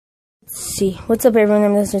see. What's up, everyone?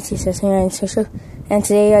 I'm Mr. T and Social, and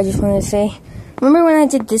today I just wanted to say, remember when I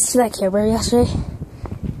did this to that Care Bear yesterday?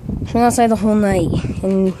 I went outside the whole night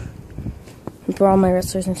and brought all my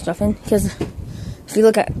wrestlers and stuff in. Because if you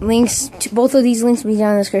look at links, both of these links will be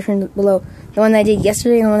down in the description below. The one I did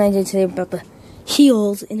yesterday and the one I did today about the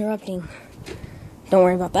heels interrupting. Don't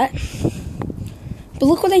worry about that. But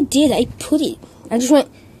look what I did. I put it. I just went,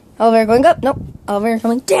 elevator going up, nope, elevator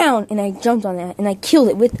coming down, and I jumped on that, and I killed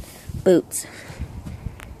it with boots.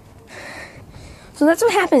 So that's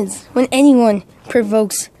what happens when anyone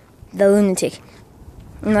provokes the lunatic.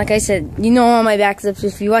 And like I said, you know all my backups.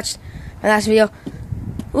 If you watched my last video,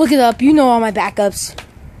 look it up. You know all my backups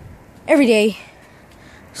every day.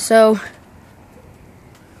 So,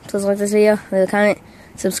 please like this video, leave a comment,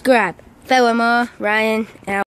 subscribe. Fellow Ryan out.